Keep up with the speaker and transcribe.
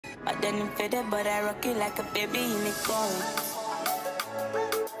But then I'm fed up, but I rock it like a baby in a car.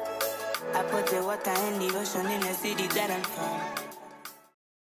 I put the water in the ocean in the city that I'm from.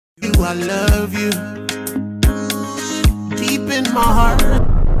 You, I love you. Deep in my heart.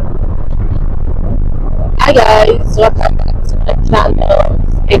 Hi guys, welcome back to my channel.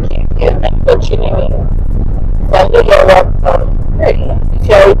 Thank you for tuning in. You're welcome. Hey, if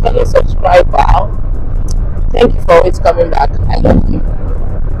you're a returning subscriber, thank you for always coming back. I love you.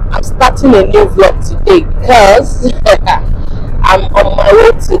 I'm starting a new vlog today because I'm on my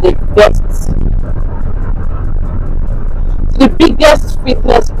way to the biggest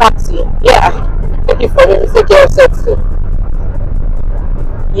fitness party. Yeah, thank you for me. Take care of yourself too.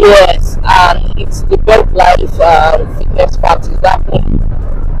 Yes, and it's the Best Life fitness party happening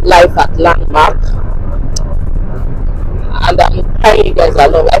live at Landmark, and I'm carrying you guys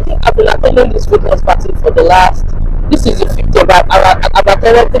along. I think I've been attending this fitness party for the last. This is the 50th. I've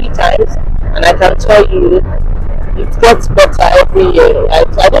attended 3 times, and I can tell you it gets better every year. I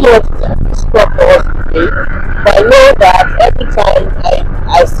don't know what to stop for us today, but I know that every time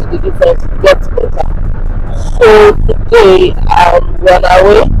I see the difference, it gets better. So today we're on our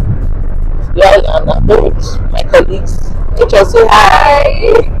way. Yeah, and I'm with my colleagues. Rachel, say hi.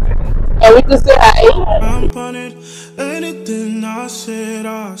 And we can say hi. Stamp on it. Anything I said,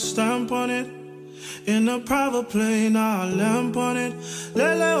 I stamp on it. In a private plane, I lamp on it.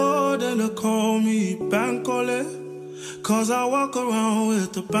 Lele oh, then they call me Bankole. Cause I walk around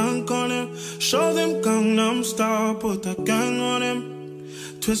with the bank on him. Show them Gangnam Style, put the gang on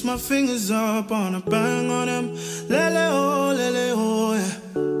him. Twist my fingers up on a bang on him. Lele oh, yeah.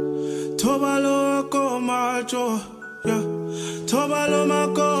 Tobalo ko macho, yeah. Tobalo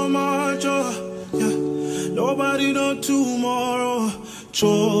mako macho, yeah. Nobody know tomorrow.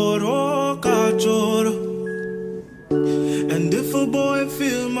 Choro ka choro. And if a boy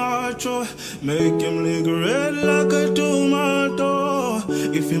feel macho, make him lick red like a tomato.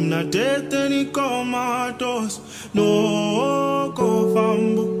 If him not dead, then he comatose. No go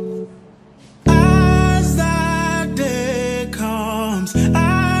fambo. As that day comes,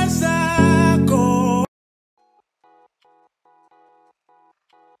 as I go.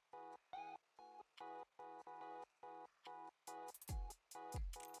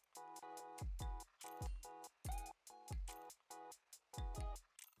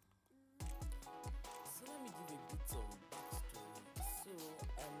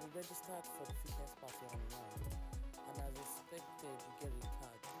 Registered for the fitness party online, and as expected you get a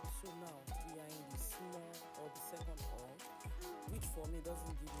card. So now we are in the small or the second hall, which for me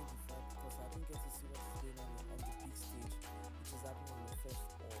doesn't give me the vibe because I don't get to see what is going on the big stage, which is happening in the first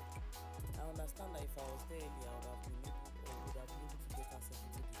hall. I understand that if I was there earlier, I would have been able to get access to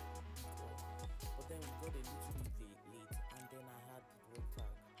the big hall, but then we got a little bit late and then I had the road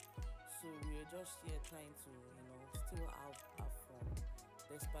tag. So we were just here trying to still have fun,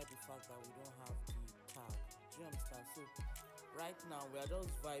 despite the fact that we don't have the tag. Do you understand? So right now we are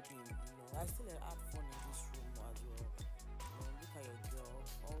just vibing, I still have fun in this room as well. Look at your girl,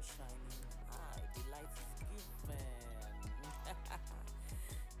 all shining. The light is given.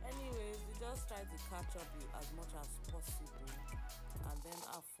 Anyways, we just try to catch up with as much as possible and then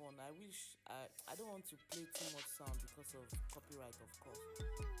have fun. I wish I don't want to play too much sound because of copyright, of course.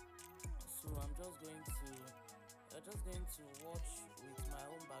 So I'm just going to watch with my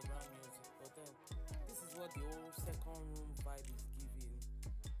own background music, but then this is what the whole second room vibe is giving.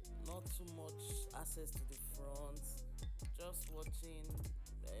 Not too much access to the front, just watching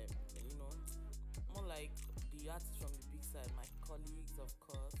more like the artists from the big side, my colleagues, of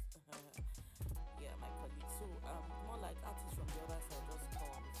course. Yeah, my colleagues. So more like artists from the other side just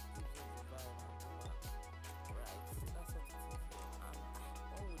come, gives us the vibe and go back. Right, so that's what it is. And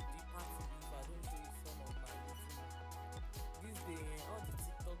what would the party be if I don't show you some of my this day, all the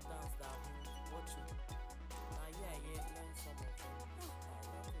TikTok dance that I've been watching. Learn some of them. I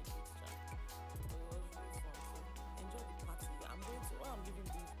love it, it's chat. It was really fun. So enjoy the party. I'm giving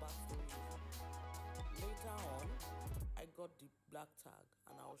this backstory. Later on, I got the black tag,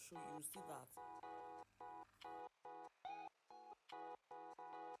 and I'll show you. See that.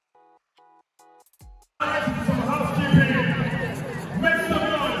 Some housekeeping. Make some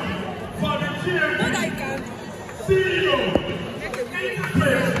noise for the chairman. CEO. You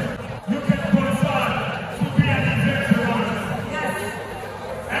can qualify to be an executive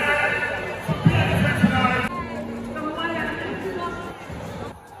and to be an executive.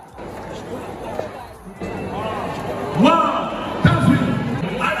 Wow, that's it.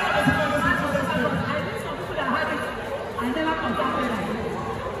 I know this is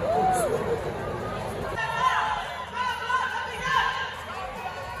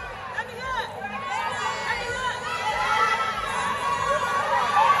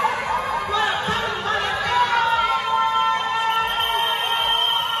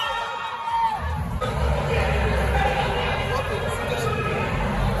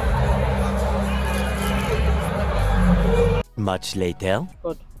much later.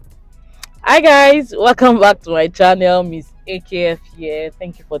 Good. Hi guys, welcome back to my channel. Miss AKF here.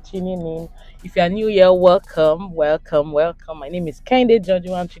 Thank you for tuning in. If you are new here, welcome. My name is Kende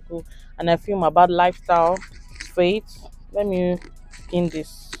Jojuanchiku, and I film about lifestyle, faith. Let me pin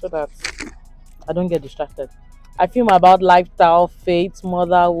this so that I don't get distracted. I film about lifestyle, faith,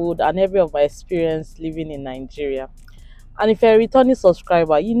 motherhood, and every of my experience living in Nigeria. And if you're a returning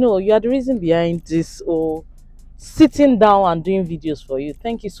subscriber, you know you are the reason behind this sitting down and doing videos for you.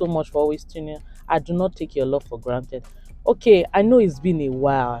 Thank you so much for always tuning in. I do not take your love for granted. Okay, I know it's been a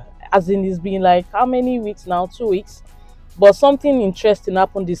while, as in it's been like how many weeks now? 2 weeks. But something interesting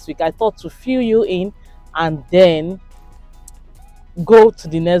happened this week. I thought to fill you in and then go to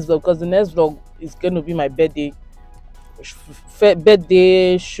the next vlog, because the next vlog is going to be my birthday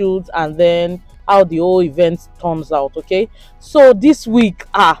shoot and then how the whole event turns out. Okay, so this week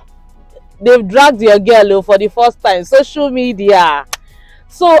they've dragged your girl for the first time, social media.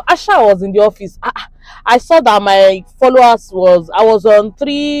 So Asha was in the office. I saw that my followers I was on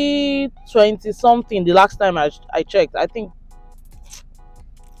 320 something the last time I checked. I think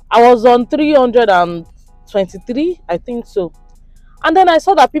I was on 323, I think so. And then I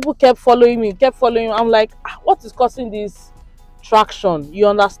saw that people kept following me. I'm like, what is causing this traction? You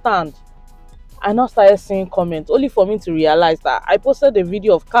understand? I now started seeing comments, only for me to realize that I posted a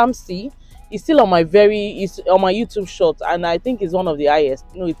video of Kamsi. It's still on my YouTube short, and I think it's one of the highest.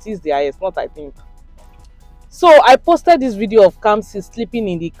 No, it is the highest, not I think. So I posted this video of Kamsi sleeping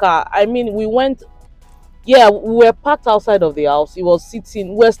in the car. I mean, we were parked outside of the house. He was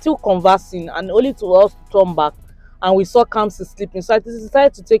sitting. We were still conversing, and only to us to turn back, and we saw Kamsi sleeping. So I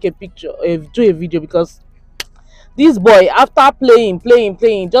decided to take a picture, do a video, because this boy, after playing,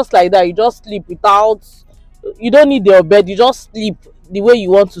 just like that, you just sleep without. You don't need your bed. You just sleep the way you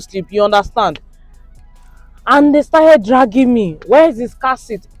want to sleep. You understand? And they started dragging me. Where is his car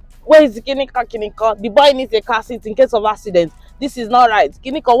seat? Where is the Kinika? The boy needs a car seat in case of accident. This is not right.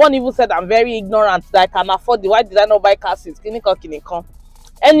 Kinika, one even said I'm very ignorant that I can afford it. Why did I not buy car seats? Kinika.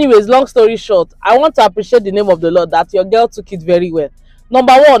 Anyways, long story short, I want to appreciate the name of the Lord that your girl took it very well.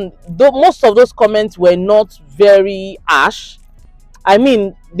 Number one, most of those comments were not very harsh. I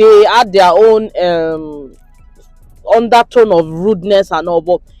mean, they had their own undertone of rudeness and all,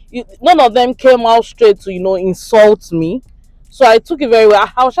 but none of them came out straight to insult me. So I took it very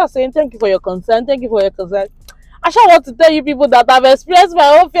well. I was just saying thank you for your concern. I just want to tell you people that I've experienced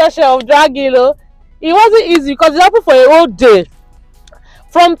my own fair share of dragging. It wasn't easy because it happened for a whole day.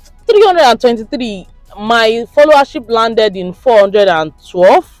 From 323, my followership landed in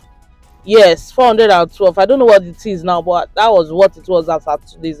 412. Yes, 412. I don't know what it is now, but that was what it was as of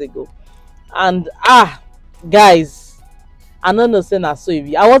 2 days ago. And guys, I don't know, saying so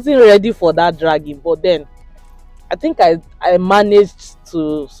heavy. I wasn't ready for that dragging, but then I think I managed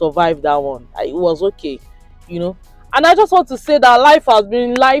to survive that one. It was okay, And I just want to say that life has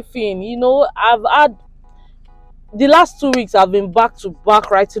been lifing. I've had the last 2 weeks I've been back to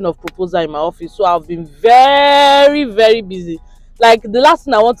back writing of proposal in my office, so I've been very, very busy. Like the last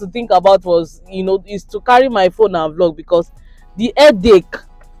thing I want to think about was is to carry my phone and vlog, because the headache,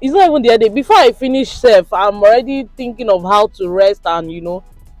 it's not even the headache. Before I finish I'm already thinking of how to rest and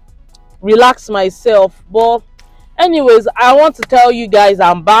relax myself. But anyways, I want to tell you guys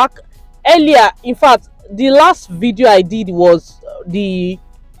I'm back. Earlier, in fact, the last video I did was the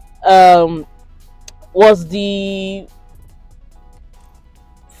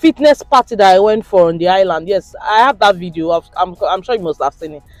fitness party that I went for on the island. Yes, I have that video. I'm sure you must have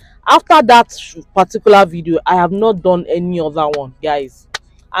seen it. After that particular video, I have not done any other one, guys.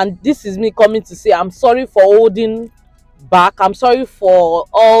 And this is me coming to say I'm sorry for holding back. I'm sorry for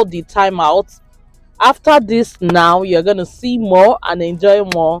all the time out. After this, now you're gonna see more and enjoy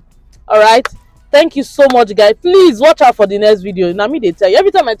more. All right, thank you so much, guys. Please watch out for the next video. Now me they tell you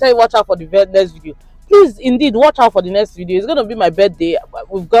every time I tell you watch out for the next video. Please indeed watch out for the next video. It's gonna be my birthday.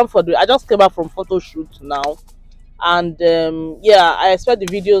 We've gone for I just came back from photo shoot now, and yeah, I expect the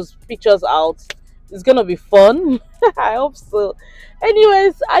pictures out. It's gonna be fun. I hope so.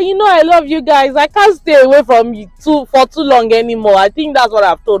 Anyways, I love you guys. I can't stay away from you for too long anymore. I think that's what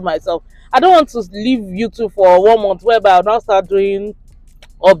I've told myself. I don't want to leave YouTube for 1 month whereby I'll now start doing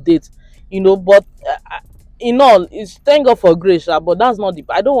updates, but in all, it's thank God for grace, but that's not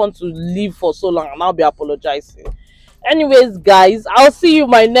I don't want to leave for so long and I'll be apologizing. Anyways, guys, I'll see you in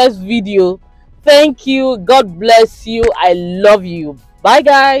my next video. Thank you. God bless you. I love you. Bye,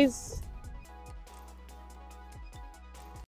 guys.